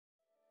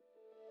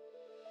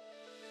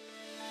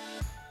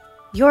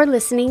You're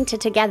listening to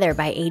Together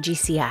by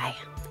AGCI.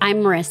 I'm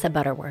Marissa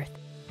Butterworth.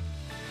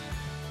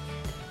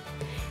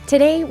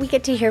 Today, we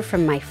get to hear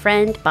from my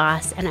friend,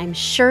 boss, and I'm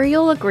sure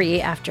you'll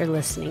agree after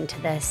listening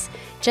to this,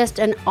 just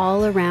an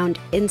all-around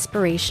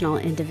inspirational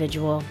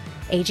individual,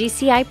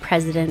 AGCI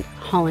President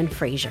Holland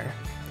Frazier.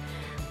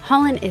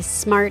 Holland is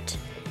smart,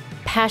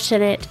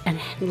 passionate, and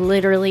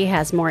literally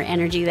has more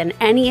energy than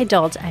any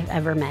adult I've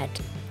ever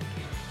met.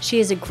 She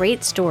is a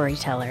great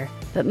storyteller,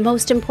 but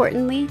most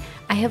importantly,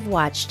 I have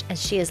watched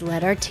as she has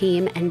led our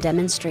team and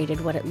demonstrated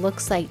what it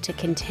looks like to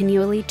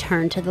continually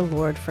turn to the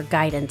Lord for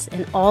guidance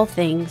in all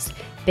things,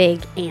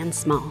 big and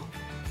small.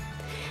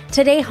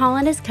 Today,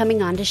 Holland is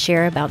coming on to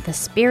share about the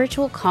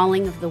spiritual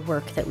calling of the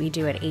work that we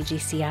do at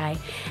AGCI,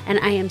 and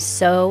I am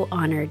so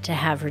honored to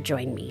have her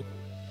join me.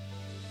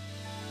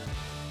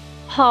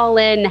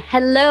 Holland,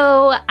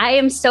 hello. I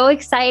am so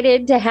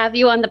excited to have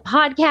you on the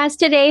podcast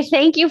today.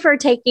 Thank you for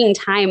taking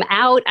time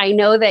out. I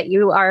know that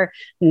you are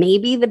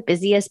maybe the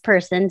busiest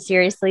person,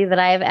 seriously, that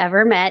I have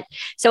ever met.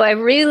 So I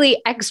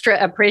really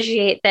extra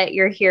appreciate that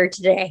you're here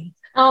today.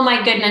 Oh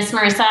my goodness,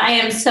 Marissa, I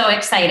am so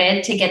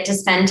excited to get to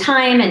spend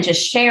time and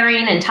just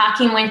sharing and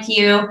talking with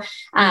you.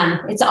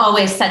 It's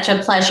always such a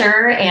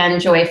pleasure and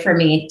joy for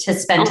me to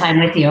spend time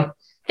with you.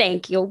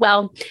 Thank you.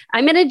 Well,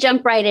 I'm going to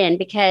jump right in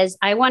because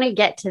I want to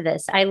get to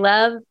this. I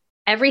love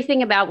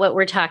everything about what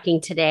we're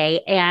talking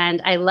today,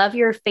 and I love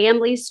your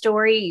family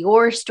story,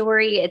 your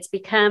story. It's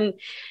become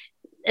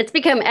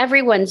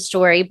everyone's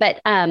story,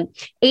 but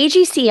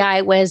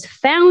AGCI was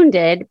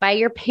founded by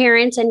your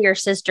parents and your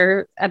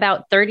sister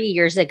about 30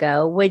 years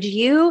ago. Would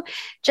you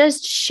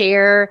just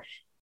share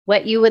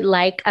what you would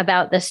like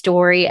about the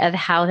story of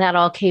how that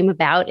all came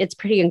about? It's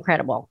pretty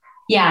incredible.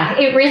 Yeah,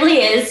 it really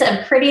is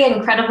a pretty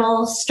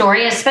incredible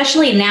story,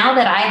 especially now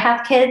that I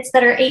have kids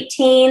that are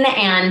 18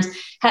 and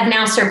have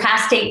now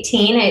surpassed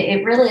 18.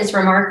 It really is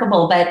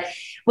remarkable. But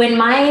when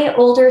my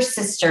older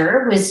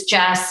sister was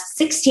just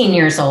 16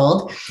 years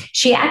old,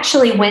 she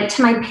actually went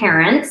to my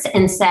parents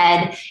and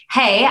said,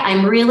 "Hey,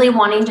 I'm really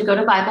wanting to go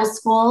to Bible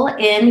school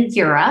in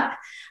Europe.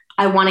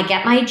 I want to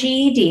get my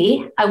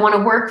GED. I want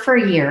to work for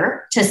a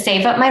year to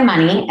save up my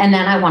money, and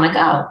then I want to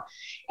go."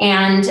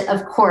 And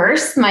of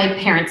course, my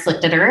parents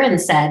looked at her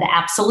and said,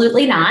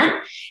 "Absolutely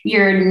not.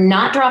 You're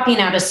not dropping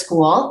out of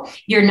school.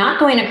 You're not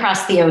going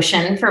across the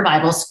ocean for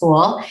Bible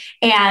school."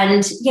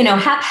 And,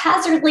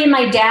 haphazardly,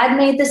 my dad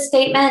made the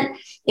statement,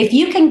 "If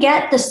you can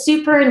get the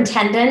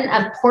superintendent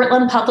of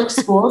Portland Public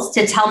Schools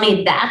to tell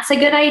me that's a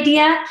good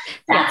idea,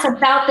 that's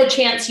about the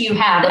chance you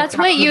have." That's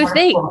what you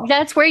think. School.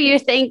 That's where you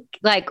think,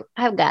 like,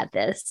 "I've got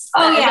this."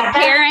 Oh, yeah. As a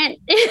parent,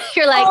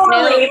 you're like,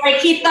 totally. "No."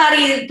 Like he thought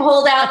he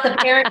pulled out the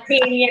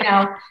parenting,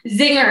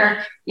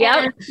 zinger.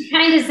 Yeah. He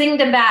kind of zinged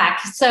him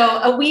back.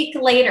 So a week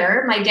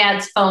later, my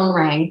dad's phone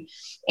rang,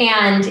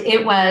 and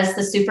it was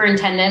the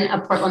superintendent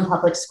of Portland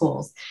Public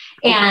Schools.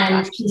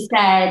 And she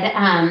said,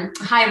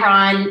 "Hi,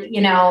 Ron,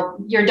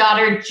 your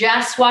daughter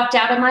just walked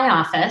out of my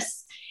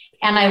office,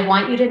 and I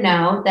want you to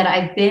know that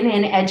I've been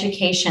in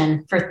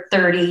education for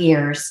 30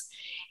 years.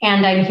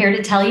 And I'm here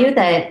to tell you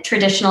that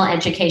traditional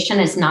education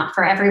is not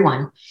for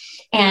everyone."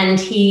 And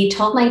he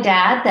told my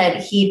dad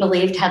that he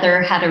believed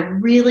Heather had a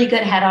really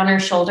good head on her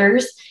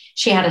shoulders.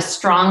 She had a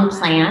strong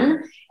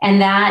plan, and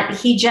that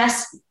he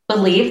just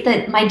believed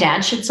that my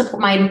dad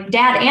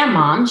and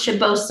mom should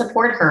both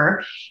support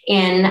her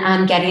in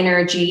getting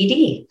her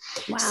GED.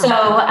 Wow.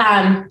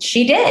 So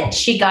she did.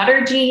 She got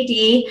her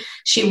GED.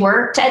 She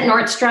worked at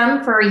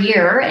Nordstrom for a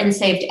year and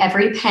saved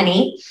every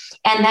penny.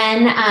 And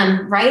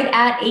then right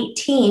at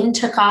 18,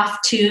 took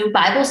off to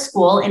Bible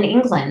school in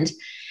England.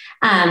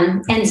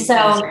 And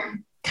so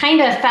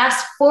kind of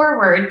fast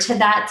forward to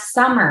that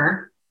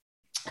summer,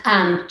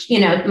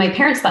 my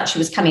parents thought she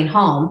was coming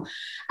home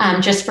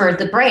just for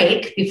the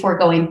break before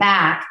going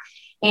back.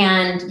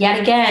 And yet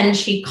again,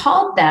 she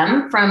called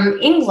them from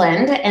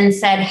England and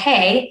said,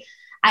 "Hey,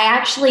 I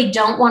actually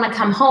don't want to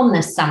come home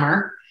this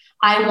summer.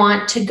 I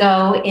want to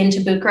go into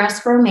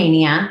Bucharest,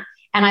 Romania,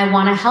 and I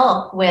want to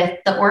help with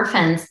the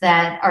orphans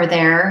that are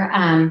there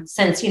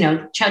since,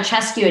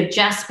 Ceausescu had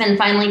just been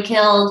finally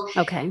killed."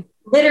 Okay.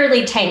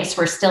 Literally tanks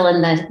were still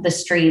in the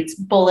streets,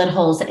 bullet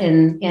holes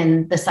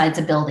in the sides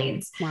of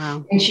buildings.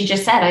 Wow. And she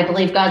just said, "I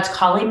believe God's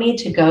calling me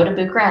to go to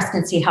Bucharest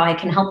and see how I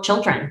can help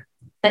children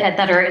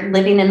that are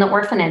living in the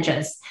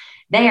orphanages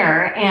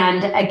there."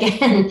 And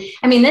again,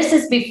 this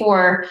is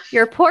before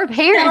your poor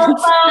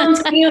parents.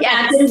 Cell phones,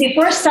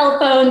 before cell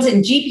phones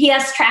and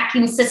GPS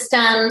tracking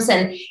systems,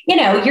 and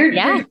your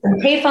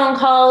payphone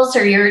calls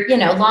or your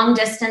long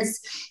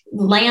distance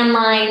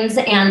landlines.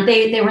 And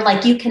they were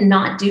like, "You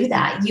cannot do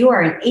that. You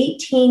are an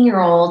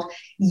 18-year-old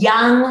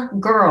young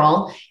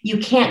girl. You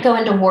can't go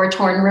into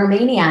war-torn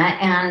Romania."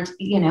 And,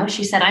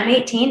 she said, "I'm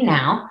 18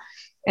 now,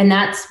 and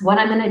that's what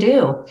I'm going to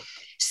do."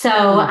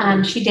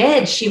 So she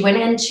did. She went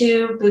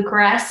into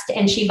Bucharest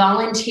and she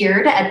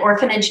volunteered at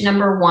orphanage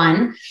number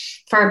 1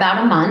 for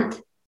about a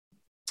month.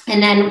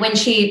 And then when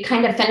she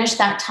kind of finished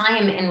that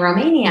time in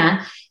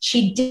Romania,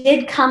 she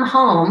did come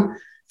home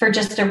for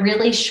just a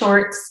really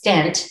short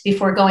stint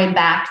before going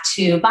back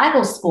to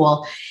Bible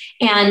school.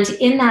 And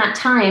in that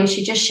time,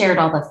 she just shared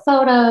all the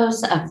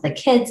photos of the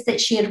kids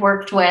that she had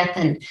worked with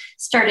and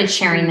started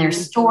sharing their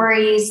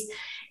stories.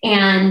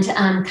 And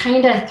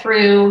kind of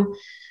through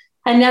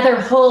another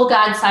whole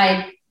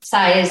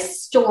God-sized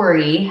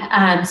story,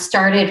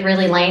 started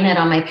really laying it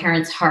on my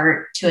parents'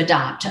 heart to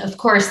adopt. Of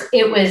course,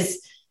 it was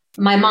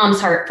my mom's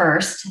heart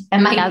first,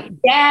 and my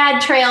dad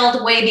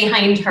trailed way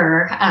behind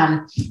her.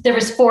 There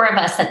was 4 of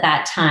us at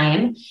that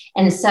time.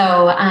 And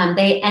so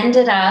they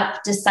ended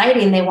up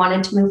deciding they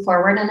wanted to move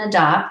forward and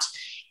adopt.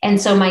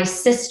 And so my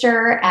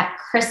sister at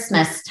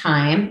Christmas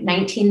time,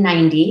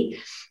 1990,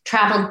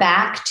 traveled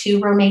back to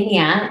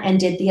Romania and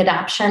did the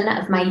adoption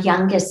of my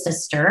youngest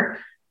sister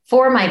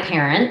for my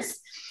parents,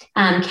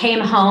 came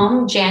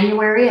home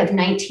January of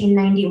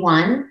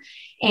 1991.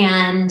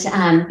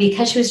 And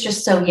because she was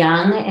just so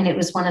young, and it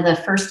was one of the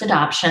first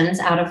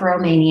adoptions out of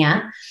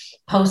Romania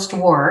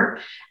post-war,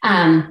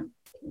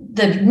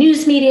 the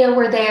news media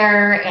were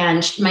there,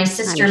 and my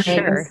sister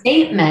made a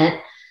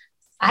statement,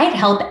 I'd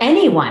help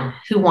anyone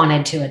who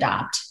wanted to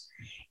adopt.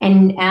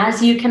 And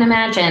as you can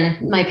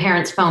imagine, my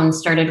parents' phone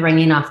started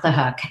ringing off the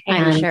hook.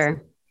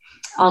 And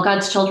All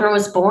God's Children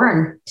was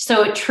born.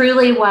 So it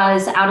truly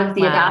was out of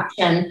the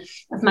adoption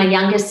of my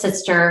youngest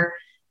sister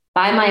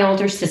by my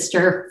older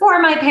sister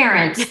for my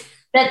parents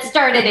that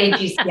started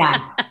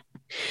AGCI.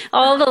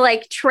 All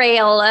the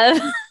trail of.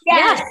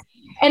 Yes.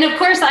 And of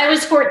course I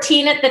was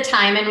 14 at the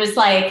time and was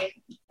like,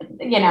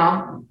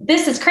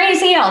 this is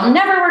crazy. I'll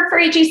never work for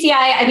AGCI.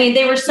 I mean,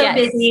 they were so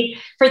busy.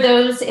 For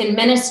those in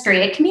ministry,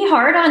 it can be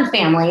hard on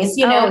families,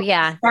 Oh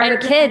yeah.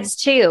 And kids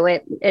too.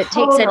 It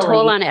takes a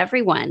toll on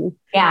everyone.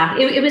 Yeah.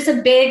 It was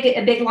a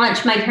big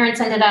lunch. My parents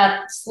ended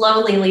up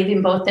slowly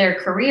leaving both their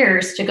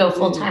careers to go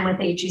full time with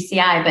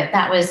AGCI, but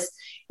that was,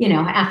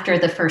 after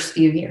the first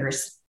few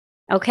years.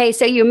 Okay.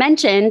 So you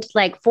mentioned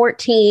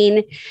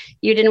 14,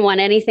 you didn't want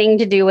anything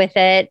to do with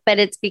it, but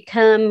it's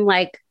become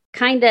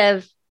kind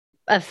of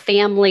a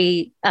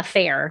family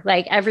affair.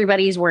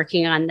 Everybody's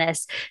working on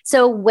this.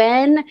 So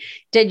when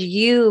did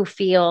you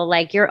feel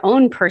your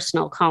own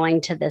personal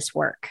calling to this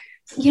work?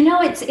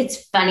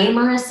 It's funny,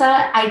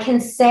 Marissa. I can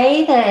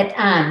say that,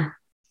 and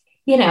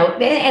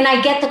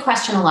I get the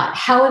question a lot.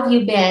 How have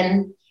you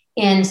been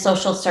in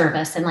social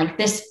service and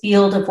this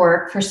field of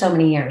work for so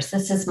many years?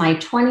 This is my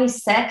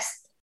 26th,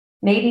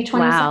 maybe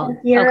 27th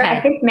year. Okay.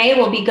 I think May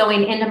will be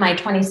going into my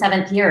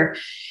 27th year.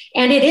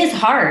 And it is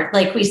hard.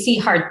 We see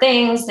hard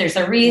things. There's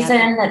a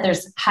reason that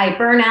there's high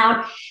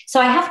burnout.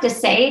 So I have to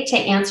say, to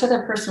answer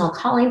the personal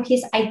calling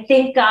piece, I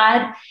think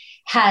God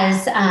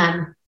has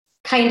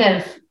kind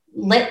of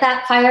lit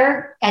that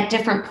fire at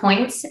different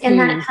points in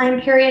that time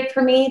period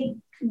for me.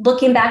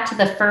 Looking back to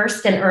the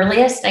first and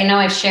earliest, I know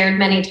I've shared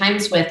many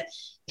times with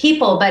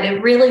people, but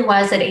it really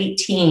was at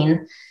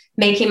 18,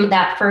 making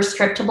that first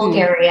trip to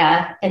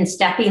Bulgaria and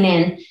stepping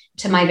in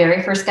to my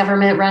very first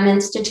government-run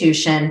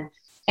institution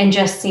and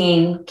just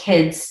seeing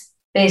kids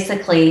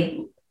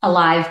basically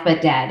alive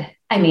but dead.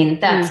 I mean,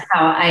 that's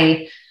how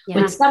I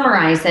would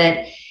summarize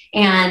it.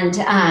 And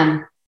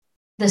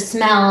the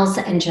smells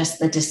and just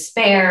the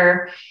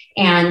despair,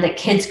 and that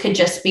kids could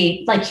just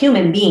be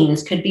human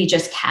beings, could be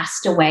just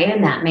cast away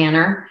in that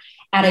manner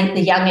at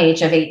the young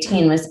age of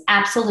 18 was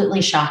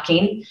absolutely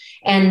shocking.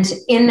 And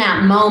in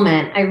that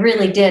moment, I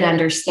really did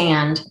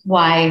understand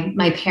why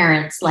my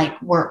parents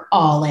were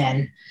all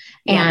in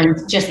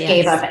and just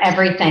gave up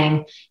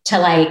everything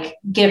to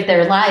give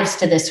their lives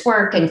to this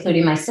work,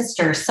 including my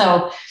sister.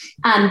 So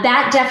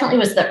that definitely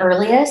was the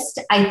earliest.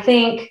 I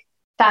think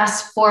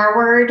fast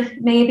forward,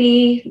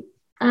 maybe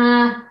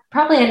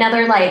probably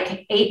another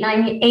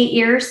 8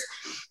 years.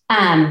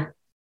 I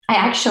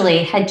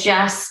actually had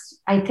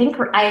I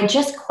had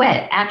just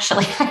quit.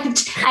 Actually,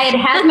 I had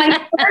had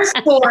my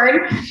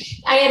firstborn.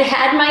 I had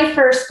had my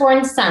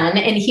firstborn son,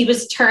 and he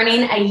was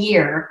turning a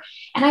year.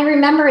 And I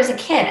remember as a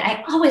kid,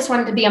 I always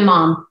wanted to be a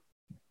mom.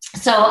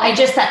 So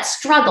that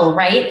struggle,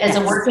 right? As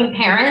a working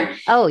parent.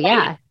 Oh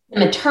yeah.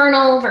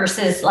 Maternal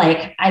versus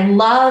I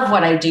love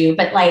what I do,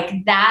 but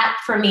that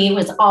for me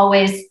was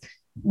always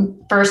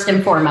first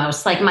and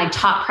foremost, my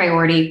top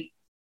priority,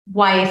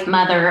 wife,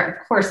 mother,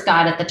 of course,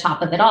 God at the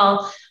top of it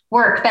all,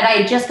 work. But I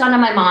had just gone to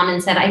my mom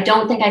and said, I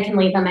don't think I can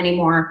leave them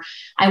anymore.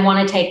 I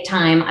want to take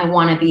time. I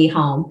want to be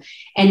home.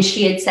 And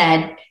she had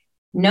said,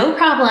 no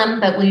problem,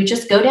 but will you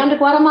just go down to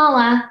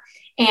Guatemala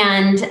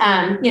and,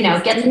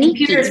 get the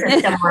computer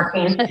system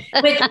working,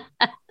 which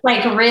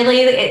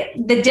really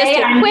the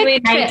day I'm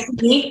doing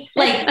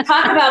IT,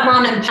 talk about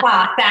mom and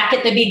pop back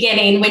at the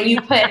beginning when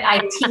you put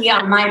IT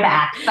on my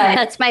back. But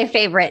that's my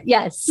favorite.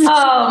 Yes.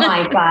 Oh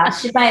my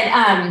gosh. But,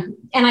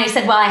 and I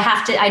said, well,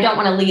 I don't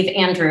want to leave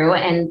Andrew.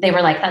 And they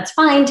were like, that's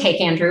fine. Take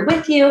Andrew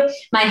with you.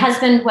 My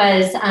husband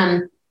was,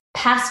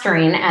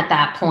 pastoring at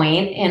that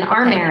point in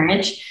our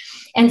marriage.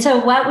 And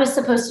so what was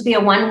supposed to be a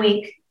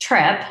 1-week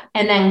trip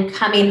and then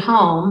coming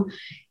home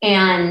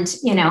and,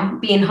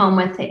 being home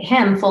with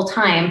him full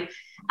time,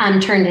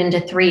 turned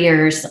into 3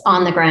 years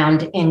on the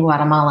ground in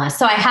Guatemala.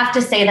 So I have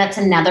to say that's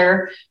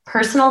another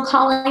personal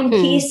calling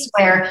piece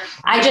where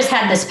I just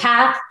had this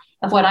path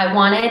of what I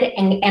wanted.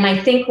 And I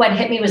think what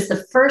hit me was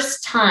the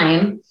first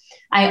time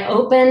I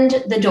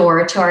opened the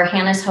door to our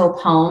Hannah's Hope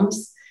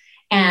homes,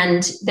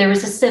 and there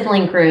was a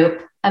sibling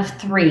group of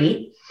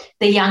 3.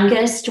 The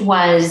youngest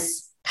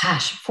was,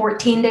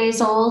 14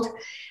 days old.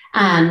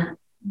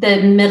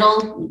 The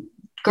middle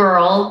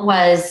girl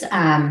was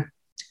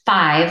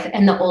 5,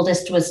 and the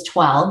oldest was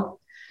 12.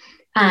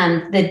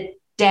 The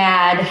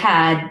dad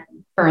had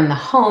burned the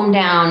home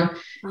down.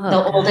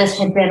 The oldest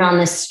had been on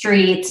the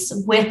streets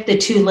with the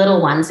 2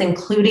 little ones,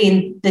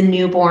 including the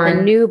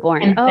newborn.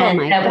 Oh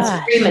my that gosh.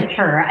 was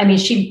premature. I mean,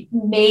 she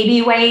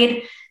maybe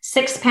weighed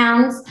 6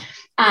 pounds.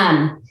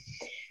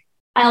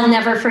 I'll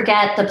never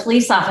forget the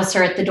police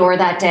officer at the door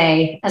that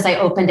day as I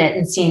opened it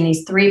and seeing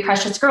these 3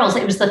 precious girls.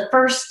 It was the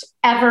first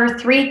ever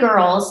 3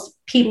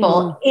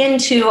 people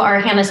into our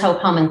Hannah's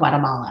Hope home in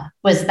Guatemala,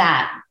 was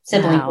that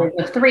sibling group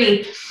of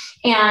 3.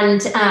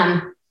 And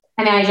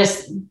I mean, I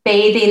just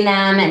bathing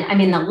them, and I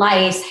mean, the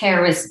lice,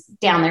 hair was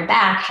down their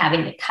back,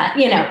 having to cut,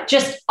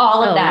 just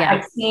all of that. Yeah.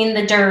 I've seen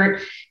the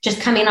dirt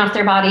just coming off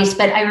their bodies,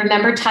 but I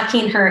remember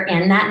tucking her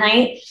in that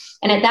night.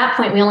 And at that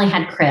point, we only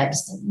had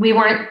cribs.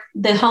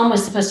 The home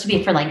was supposed to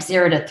be for like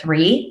 0 to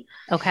 3.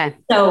 Okay.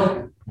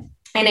 So,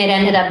 and it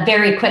ended up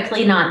very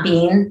quickly not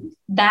being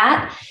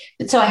that.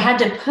 So I had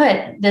to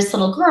put this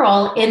little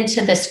girl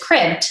into this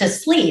crib to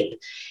sleep.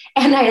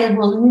 And I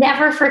will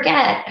never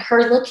forget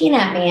her looking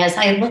at me as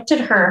I looked at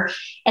her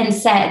and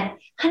said,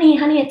 honey,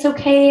 it's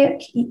okay.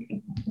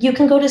 You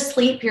can go to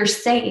sleep. You're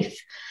safe.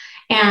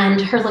 And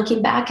her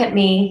looking back at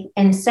me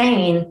and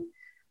saying,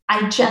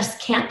 I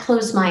just can't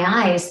close my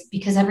eyes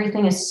because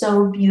everything is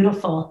so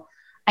beautiful.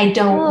 I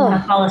don't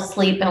want to fall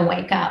asleep and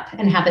wake up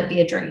and have it be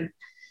a dream.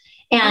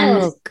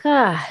 And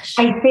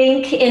I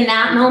think in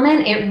that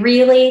moment, it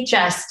really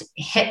just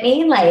hit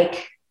me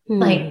like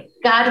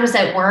God was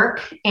at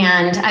work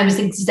and I was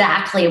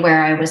exactly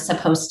where I was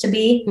supposed to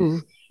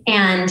be.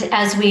 And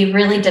as we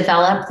really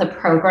developed the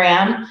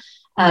program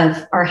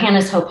of our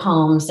Hannah's Hope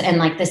homes and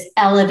like this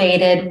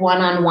elevated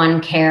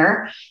one-on-one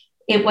care,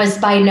 it was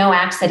by no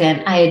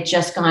accident. I had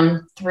just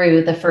gone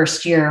through the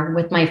first year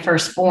with my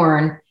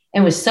firstborn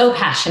and was so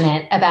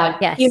passionate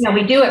about,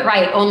 we do it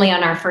right only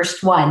on our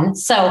first one.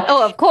 So,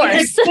 of course,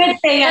 it's a good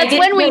thing that's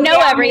when we know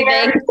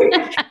everything.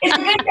 It's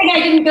a good thing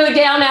I didn't go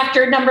down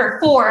after number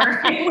 4.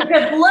 It would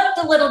have looked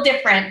a little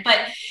different, but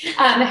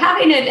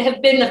having it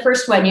have been the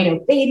first one,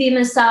 baby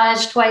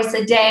massage twice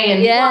a day,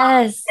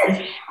 and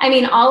I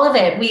mean, all of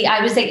it.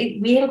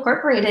 We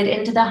incorporated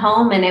into the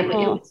home, and it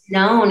was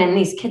known, and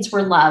these kids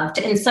were loved,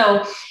 and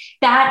so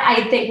that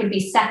I think would be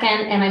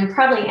second. And I'm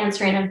probably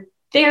answering a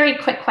very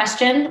quick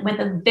question with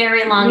a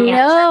very long answer.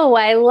 No,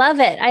 I love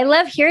it. I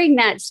love hearing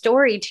that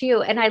story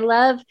too. And I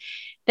love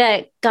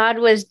that God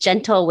was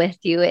gentle with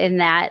you in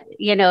that,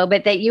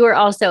 but that you were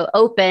also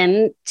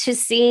open to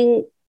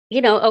seeing,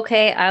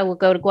 okay, I will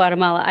go to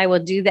Guatemala. I will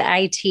do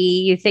the IT.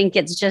 You think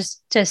it's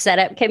just to set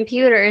up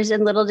computers,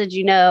 and little did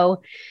you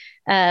know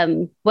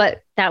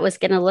what that was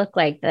going to look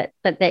like.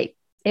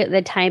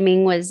 The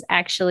timing was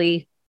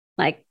actually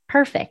like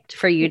perfect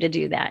for you to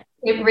do that.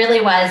 It really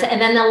was. And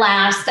then the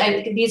last,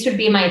 these would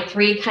be my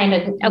 3 kind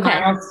of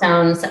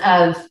milestones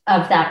of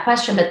that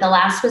question. But the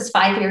last was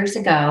 5 years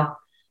ago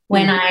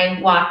when I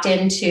walked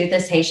into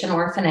this Haitian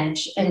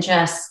orphanage and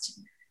just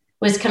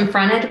was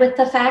confronted with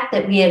the fact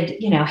that we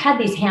had, had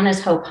these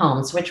Hannah's Hope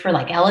homes, which were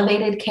like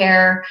elevated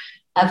care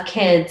of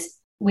kids.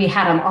 We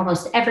had them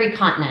almost every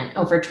continent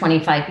over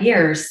 25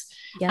 years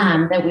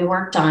that we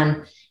worked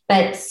on.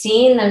 But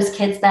seeing those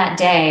kids that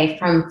day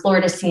from floor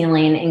to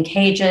ceiling in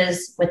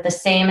cages with the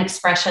same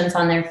expressions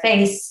on their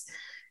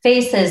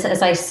faces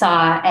as I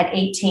saw at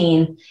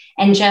 18,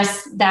 and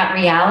just that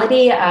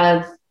reality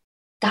of,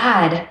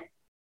 God,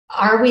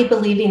 are we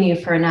believing you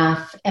for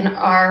enough? And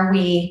are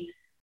we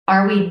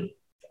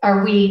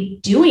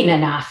doing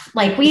enough?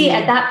 Like we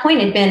at that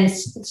point had been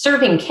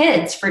serving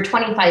kids for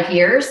 25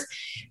 years,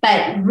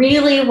 but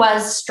really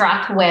was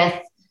struck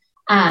with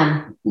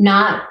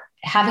not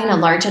having a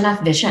large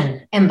enough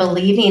vision and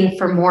believing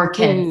for more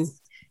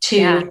kids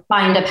to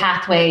find a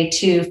pathway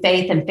to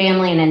faith and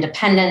family and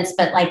independence,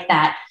 but like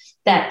that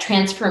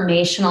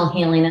transformational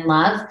healing and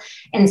love.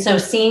 And so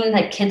seeing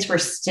that kids were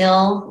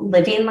still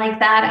living like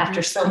that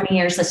after so many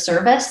years of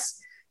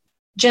service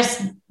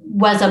just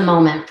was a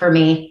moment for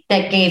me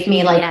that gave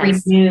me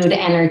renewed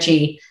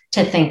energy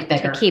to think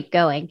bigger. To keep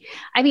going.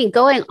 I mean,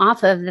 going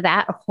off of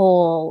that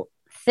whole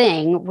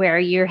thing where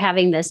you're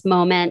having this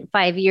moment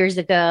 5 years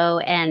ago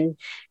and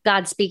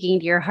God speaking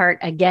to your heart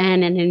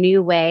again in a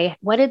new way.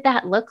 What did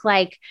that look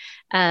like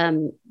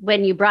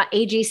when you brought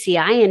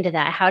AGCI into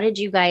that? How did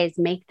you guys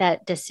make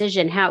that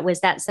decision? How was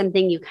that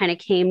something you kind of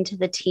came to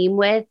the team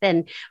with,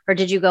 or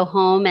did you go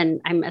home and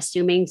I'm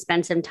assuming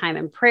spend some time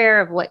in prayer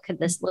of what could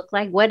this look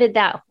like? What did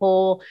that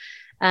whole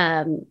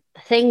thing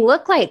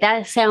look like?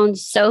 That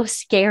sounds so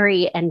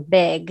scary and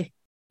big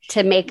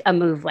to make a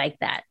move like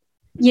that.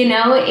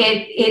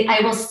 I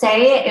will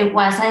say it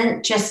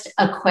wasn't just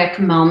a quick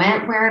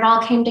moment where it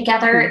all came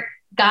together.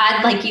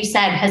 God, like you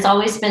said, has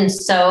always been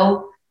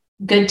so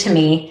good to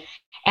me.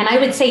 And I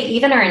would say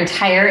even our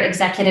entire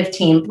executive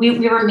team,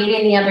 we were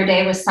meeting the other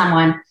day with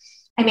someone.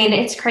 I mean,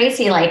 it's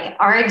crazy. Like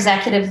our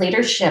executive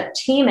leadership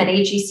team at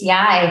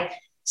AGCI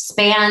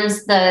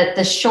spans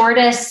the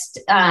shortest,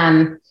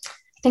 I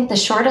think the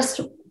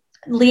shortest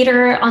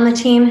leader on the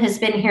team has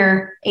been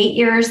here 8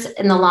 years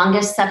and the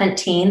longest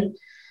 17.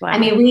 Wow. I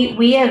mean,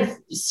 we have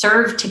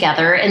served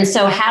together. And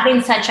so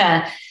having such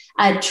a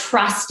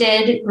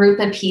trusted group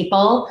of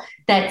people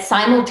that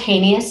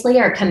simultaneously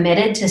are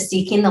committed to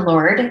seeking the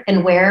Lord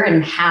and where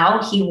and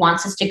how he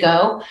wants us to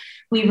go,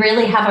 we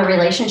really have a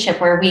relationship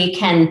where we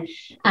can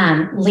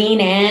lean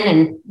in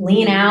and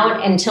lean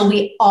out until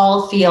we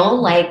all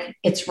feel like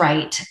it's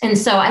right. And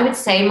so I would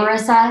say,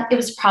 Marissa, it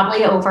was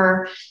probably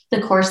over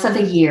the course of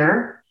a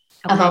year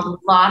of a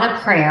lot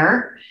of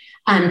prayer,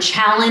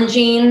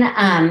 challenging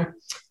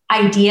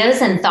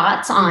ideas and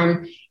thoughts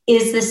on,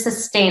 is this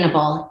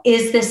sustainable?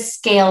 Is this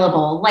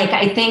scalable? Like,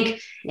 I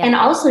think, and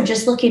also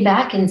just looking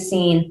back and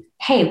seeing,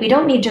 hey, we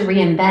don't need to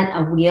reinvent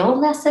a wheel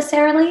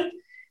necessarily,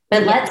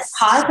 but let's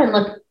pause and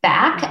look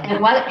back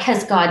at what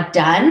has God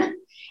done.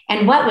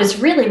 And what was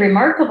really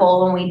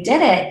remarkable when we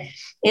did it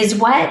is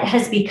what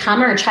has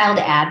become our child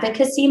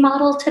advocacy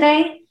model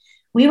today.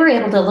 We were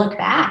able to look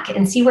back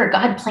and see where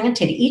God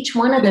planted each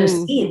one of those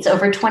seeds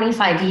over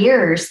 25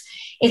 years.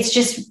 It's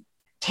just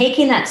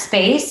taking that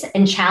space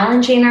and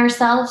challenging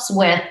ourselves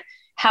with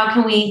how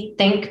can we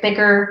think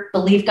bigger,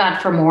 believe God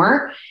for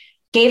more,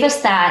 gave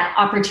us that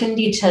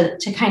opportunity to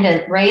kind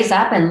of raise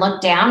up and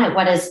look down at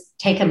what has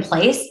taken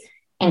place.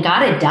 And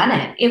God had done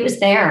it. It was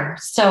there.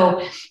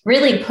 So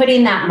really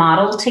putting that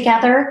model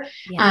together.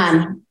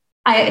 Yes.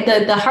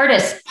 The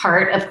hardest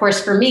part, of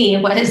course, for me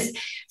was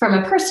from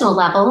a personal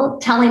level,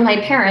 telling my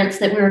parents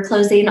that we were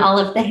closing all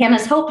of the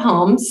Hannah's Hope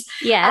homes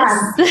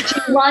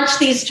to launch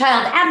these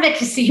child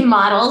advocacy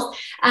models.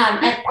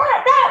 And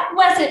that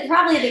wasn't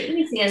probably the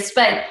easiest,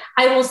 but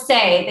I will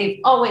say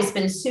they've always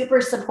been super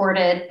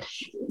supportive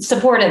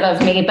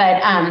of me.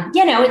 But,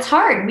 it's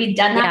hard. We've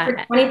done that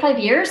for 25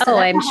 years. So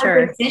that's I'm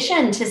sure.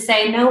 Decision to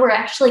say, no, we're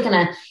actually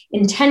going to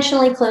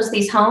intentionally close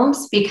these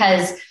homes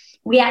because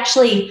we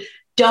actually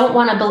don't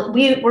want to,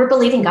 we're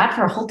believing God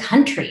for a whole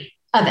country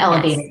of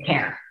elevated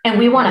care. And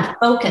we want to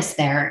focus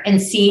there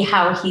and see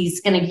how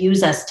he's going to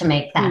use us to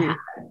make that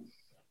happen.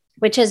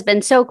 Which has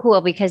been so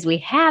cool because we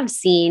have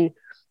seen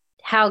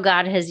how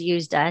God has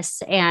used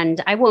us.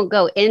 And I won't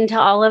go into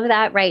all of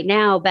that right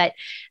now, but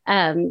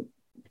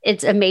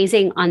it's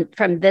amazing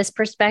from this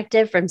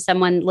perspective, from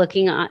someone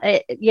looking on,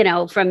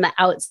 from the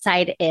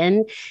outside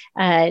in,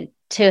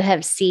 to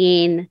have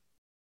seen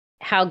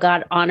how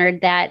God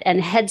honored that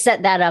and had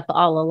set that up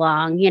all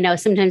along.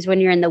 Sometimes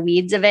when you're in the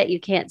weeds of it, you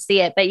can't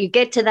see it, but you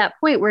get to that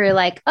point where you're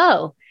like,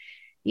 oh,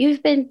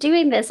 you've been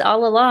doing this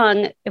all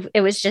along. It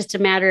was just a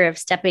matter of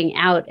stepping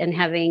out and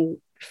having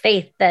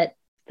faith that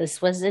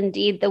this was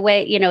indeed the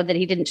way, that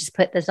he didn't just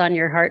put this on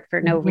your heart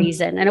for no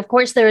reason. And of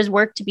course there is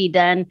work to be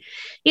done,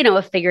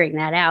 of figuring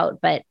that out.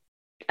 But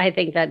I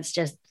think that's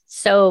just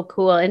so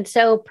cool and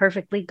so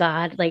perfectly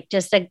God, like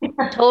just a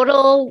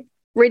total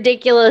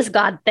ridiculous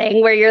God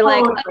thing where you're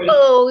like,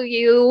 oh,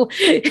 you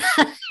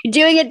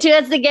doing it to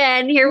us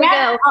again. Here we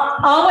go.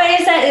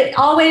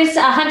 Always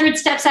 100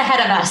 steps ahead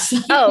of us.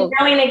 Oh,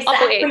 knowing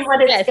exactly what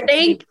it's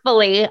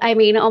thankfully. I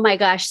mean, oh my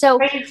gosh. So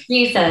praise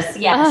Jesus.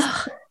 Yes.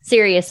 Oh,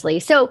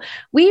 seriously. So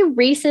we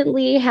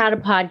recently had a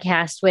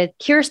podcast with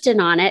Kirsten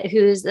on it,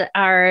 who's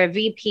our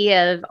VP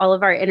of all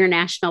of our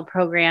international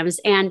programs.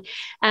 And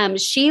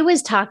she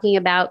was talking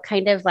about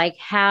kind of like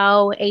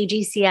how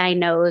AGCI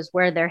knows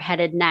where they're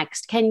headed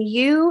next. Can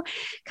you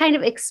kind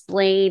of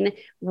explain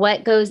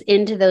what goes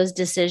into those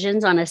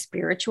decisions on a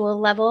spiritual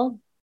level?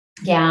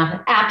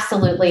 Yeah,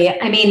 absolutely.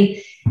 I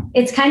mean,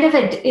 it's kind of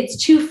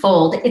it's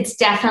twofold. It's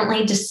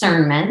definitely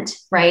discernment,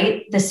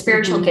 right? The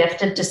spiritual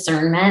gift of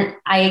discernment,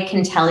 I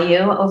can tell you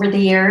over the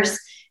years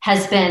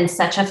has been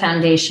such a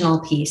foundational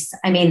piece.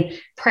 I mean,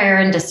 prayer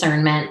and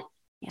discernment,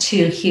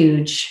 two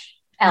huge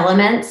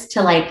elements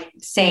to like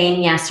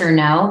saying yes or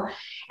no.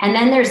 And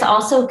then there's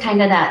also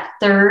kind of that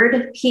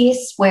third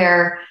piece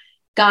where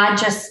God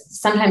just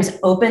sometimes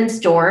opens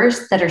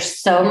doors that are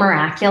so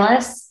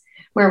miraculous,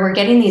 where we're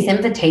getting these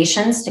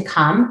invitations to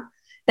come,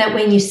 that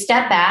when you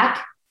step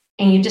back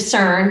and you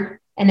discern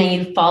and then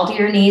you fall to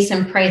your knees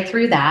and pray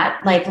through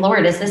that, like,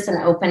 Lord, is this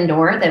an open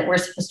door that we're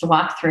supposed to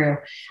walk through?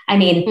 I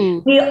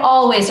mean, we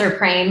always are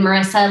praying,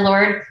 Marissa,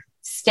 Lord,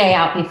 stay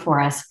out before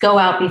us, go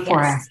out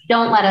before us.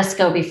 Don't let us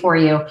go before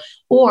you,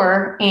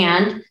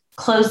 and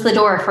close the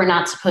door if we're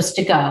not supposed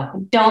to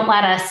go. Don't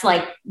let us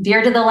like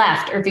veer to the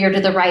left or veer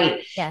to the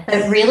right,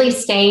 but really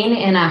staying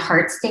in a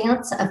heart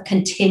stance of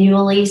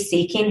continually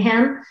seeking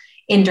him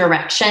in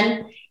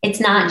direction. It's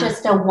not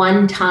just a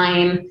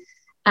one-time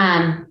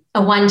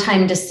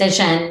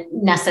decision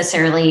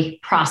necessarily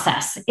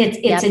process.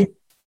 It's an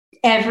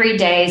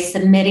everyday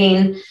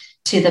submitting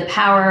to the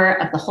power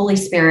of the Holy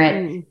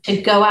Spirit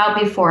to go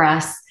out before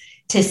us,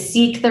 to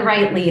seek the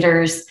right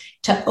leaders,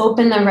 to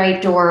open the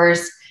right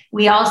doors.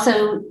 We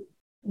also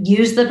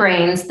use the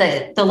brains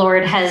that the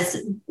Lord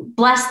has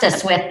blessed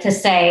us with to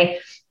say,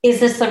 is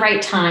this the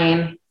right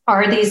time?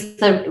 Are these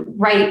the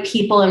right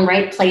people in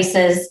right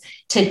places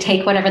to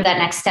take whatever that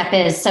next step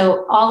is?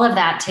 So all of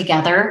that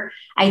together,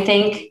 I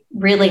think,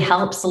 really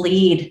helps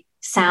lead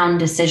sound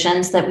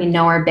decisions that we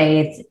know are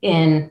bathed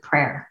in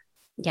prayer.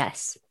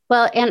 Yes.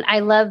 Well, and I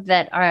love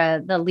that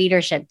the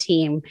leadership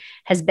team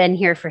has been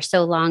here for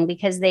so long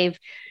because they've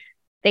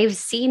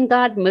seen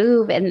God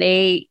move, and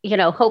they,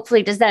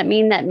 hopefully, does that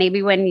mean that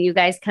maybe when you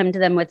guys come to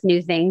them with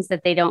new things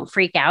that they don't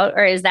freak out,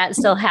 or is that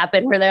still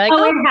happen where they're like,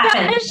 oh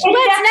gosh,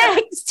 what's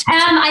next?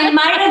 I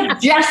might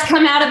have just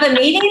come out of a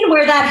meeting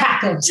where that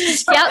happened.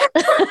 So yep.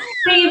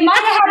 We might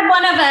have had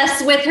one of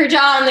us with her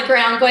jaw on the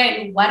ground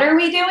going, what are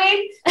we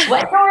doing?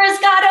 What door is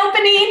God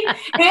opening?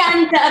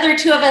 And the other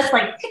two of us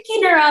like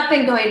picking her up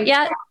and going,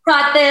 yeah,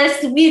 got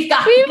this. We've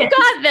got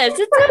this.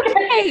 It's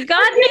okay.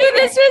 God knew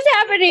this was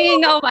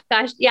happening. Oh my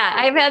gosh. Yeah.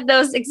 I've had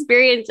those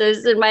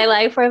experiences in my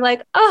life where I'm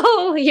like,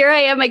 oh, here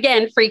I am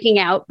again, freaking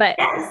out. But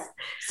yes.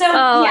 So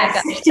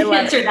yes, to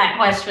answer that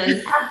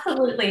question,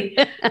 absolutely.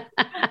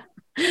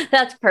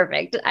 That's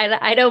perfect.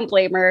 I don't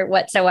blame her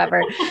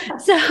whatsoever.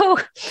 So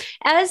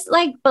as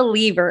like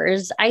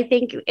believers, I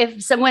think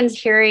if someone's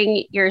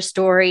hearing your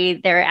story,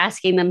 they're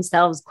asking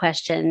themselves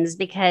questions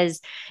because,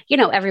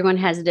 everyone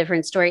has a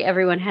different story.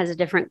 Everyone has a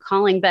different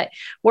calling, but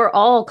we're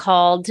all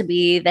called to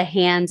be the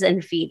hands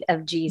and feet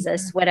of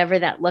Jesus, whatever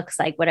that looks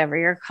like, whatever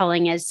your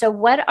calling is. So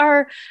what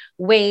are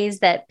ways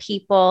that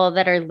people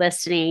that are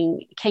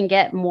listening can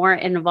get more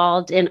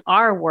involved in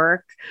our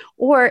work?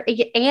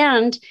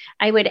 And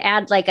I would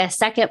add like a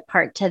second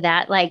part to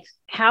that, like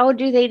how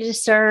do they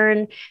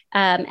discern?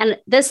 And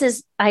this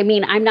is,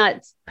 I'm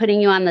not putting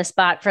you on the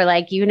spot for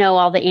like,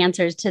 all the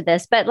answers to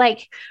this, but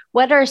like,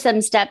 what are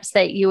some steps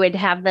that you would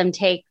have them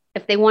take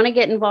if they want to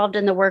get involved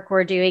in the work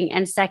we're doing?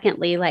 And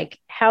secondly, like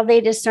how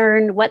they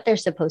discern what they're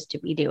supposed to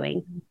be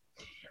doing?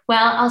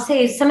 Well, I'll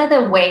say some of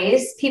the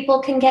ways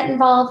people can get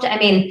involved.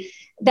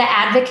 The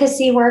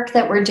advocacy work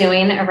that we're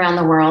doing around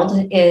the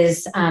world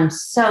is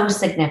so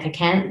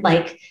significant,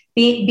 like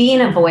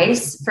being a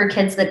voice for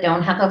kids that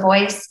don't have a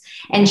voice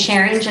and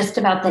sharing just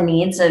about the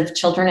needs of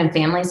children and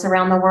families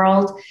around the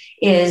world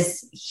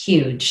is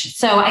huge.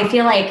 So I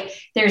feel like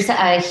there's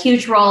a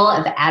huge role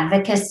of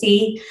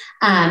advocacy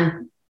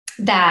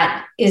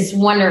that is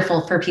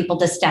wonderful for people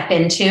to step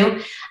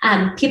into.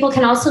 People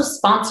can also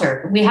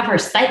sponsor. We have our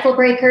cycle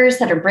breakers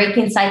that are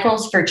breaking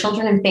cycles for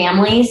children and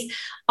families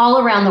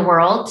all around the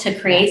world to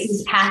create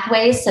these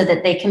pathways so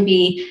that they can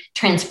be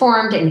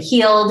transformed and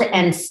healed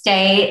and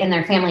stay in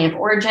their family of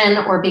origin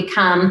or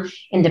become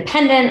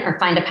independent or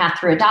find a path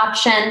through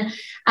adoption.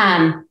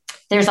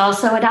 There's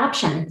also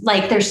adoption.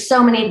 Like there's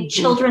so many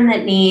children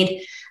that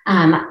need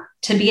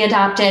to be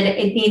adopted.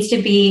 It needs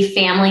to be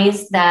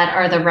families that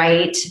are the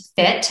right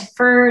fit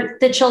for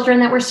the children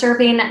that we're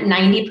serving.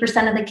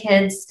 90% of the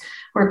kids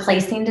we're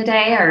placing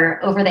today are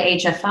over the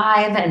age of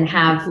 5 and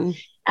have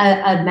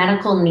a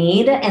medical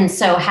need. And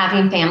so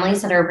having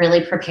families that are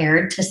really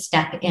prepared to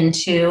step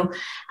into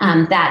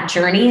that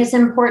journey is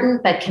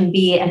important, but can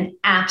be an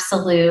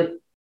absolute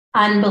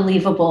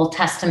unbelievable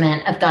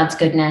testament of God's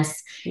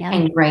goodness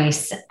and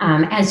grace,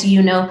 as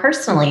you know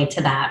personally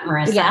to that,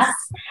 Marissa. Yes,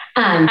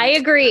 I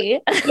agree.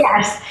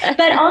 Yes,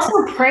 but also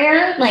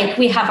prayer. Like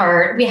we have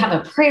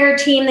a prayer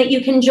team that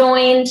you can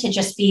join to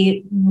just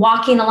be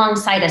walking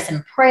alongside us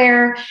in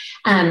prayer.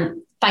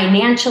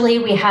 Financially,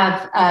 we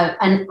have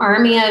an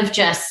army of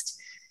just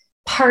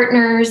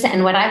partners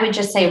and what I would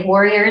just say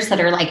warriors that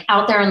are like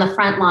out there on the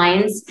front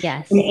lines,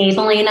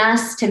 enabling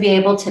us to be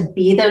able to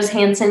be those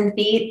hands and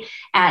feet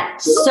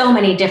at so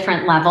many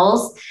different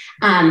levels.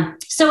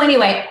 So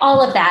anyway,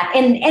 all of that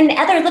and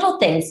other little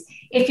things.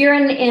 If you're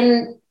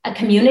in a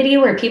community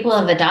where people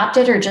have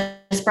adopted or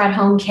just brought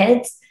home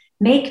kids,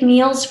 make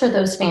meals for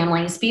those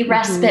families, be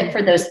respite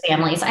for those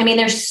families.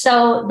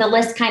 The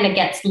list kind of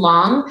gets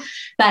long,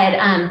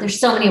 but there's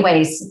so many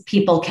ways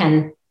people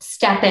can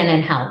step in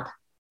and help.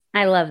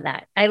 I love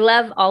that. I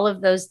love all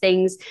of those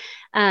things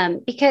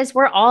because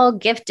we're all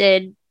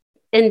gifted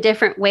in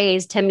different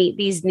ways to meet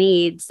these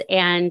needs.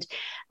 And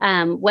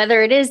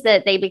whether it is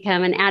that they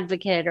become an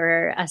advocate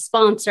or a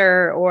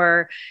sponsor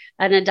or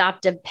an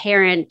adoptive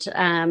parent,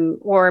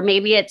 or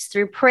maybe it's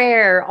through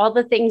prayer, all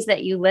the things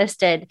that you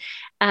listed,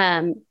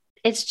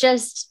 it's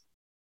just,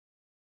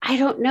 I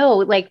don't know,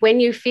 like when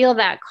you feel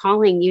that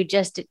calling, you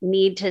just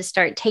need to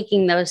start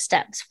taking those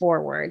steps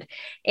forward.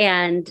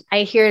 And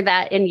I hear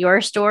that in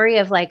your story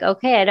of like,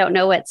 okay, I don't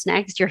know what's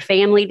next. Your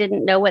family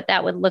didn't know what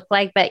that would look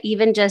like. But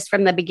even just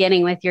from the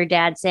beginning with your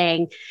dad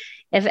saying,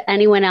 if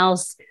anyone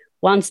else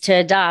wants to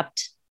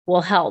adopt,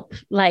 we'll help.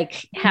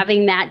 Like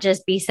having that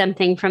just be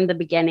something from the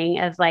beginning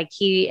of like,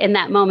 he in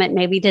that moment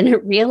maybe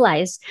didn't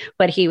realize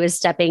what he was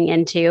stepping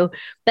into,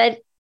 but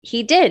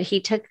he did.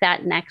 He took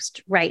that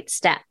next right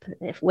step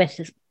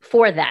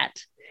for that.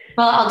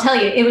 Well, I'll tell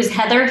you, it was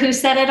Heather who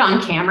said it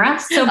on camera.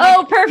 So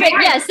perfect.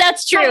 Yes,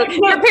 that's true.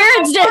 Your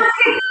parents did.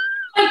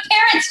 My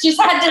parents just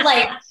had to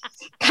like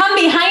come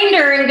behind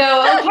her and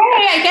go,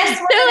 okay, I guess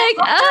they're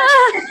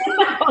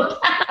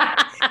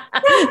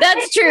like,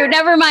 that's true.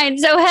 Never mind.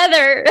 So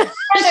Heather,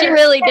 she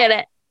really did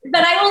it.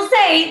 But I will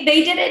say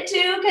they did it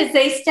too, because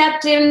they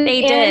stepped in.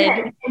 They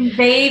did. And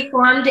they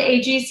formed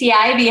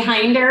AGCI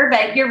behind her.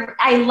 But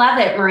I love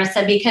it,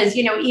 Marissa, because,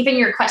 even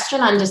your question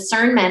on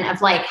discernment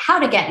of like how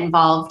to get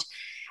involved,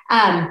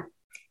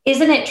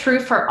 isn't it true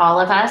for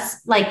all of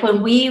us? Like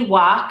when we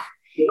walk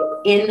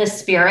in the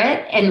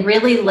Spirit and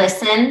really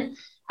listen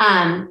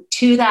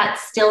to that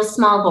still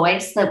small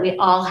voice that we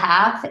all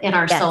have in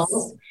our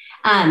souls,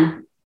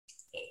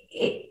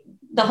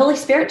 the Holy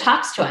Spirit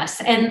talks to us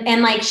and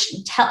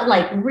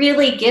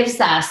really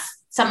gives us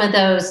some of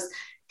those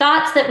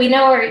thoughts that we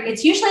know are,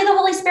 it's usually the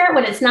Holy Spirit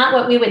when it's not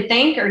what we would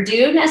think or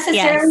do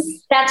necessarily.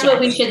 Yes. That's what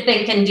we should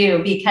think and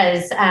do,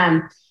 because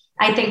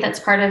I think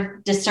that's part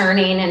of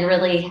discerning and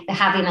really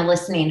having a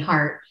listening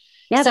heart.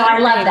 Yep, so I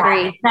love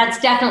that. That's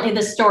definitely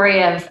the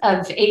story of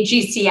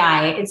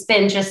AGCI. It's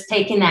been just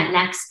taking that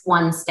next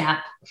one step.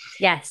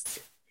 Yes.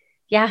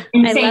 Yeah.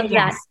 I love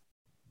that.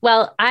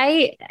 Well,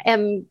 I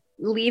am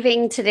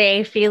leaving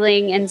today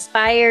feeling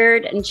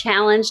inspired and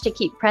challenged to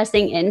keep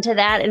pressing into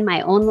that in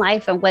my own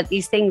life and what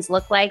these things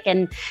look like,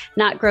 and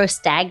not grow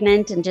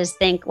stagnant and just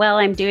think, well,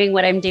 I'm doing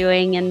what I'm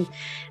doing. And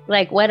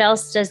like, what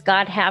else does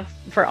God have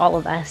for all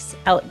of us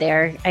out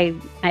there?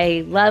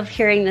 I love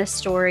hearing this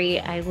story.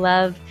 I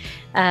love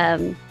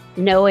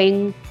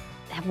knowing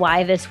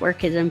why this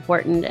work is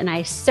important. And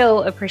I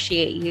so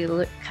appreciate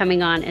you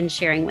coming on and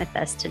sharing with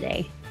us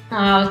today.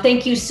 Oh,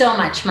 thank you so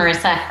much,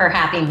 Marissa, for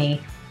having me.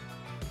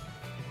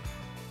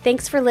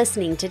 Thanks for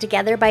listening to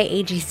Together by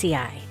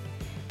AGCI.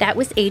 That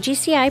was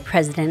AGCI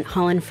President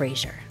Holland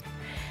Frazier.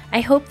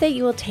 I hope that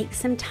you will take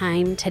some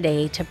time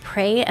today to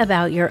pray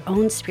about your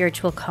own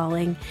spiritual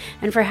calling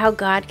and for how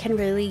God can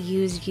really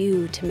use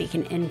you to make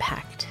an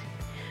impact.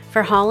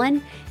 For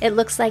Holland, it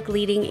looks like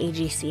leading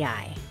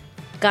AGCI.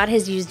 God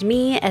has used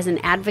me as an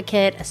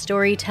advocate, a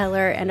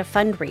storyteller, and a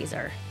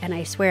fundraiser, and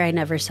I swear I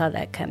never saw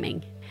that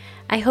coming.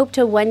 I hope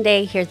to one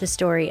day hear the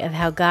story of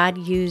how God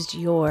used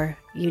your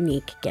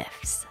unique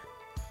gifts.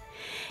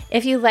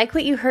 If you like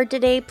what you heard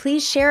today,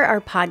 please share our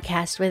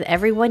podcast with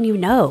everyone you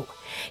know.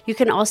 You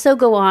can also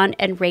go on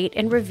and rate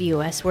and review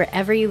us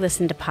wherever you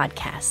listen to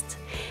podcasts.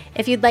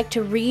 If you'd like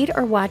to read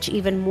or watch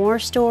even more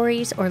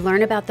stories or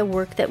learn about the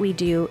work that we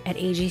do at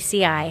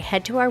AGCI,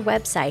 head to our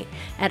website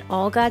at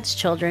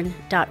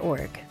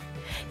allgodschildren.org.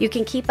 You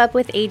can keep up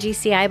with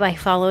AGCI by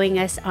following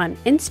us on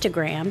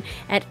Instagram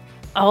at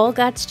All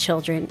God's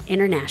Children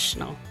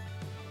International.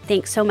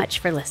 Thanks so much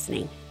for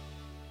listening.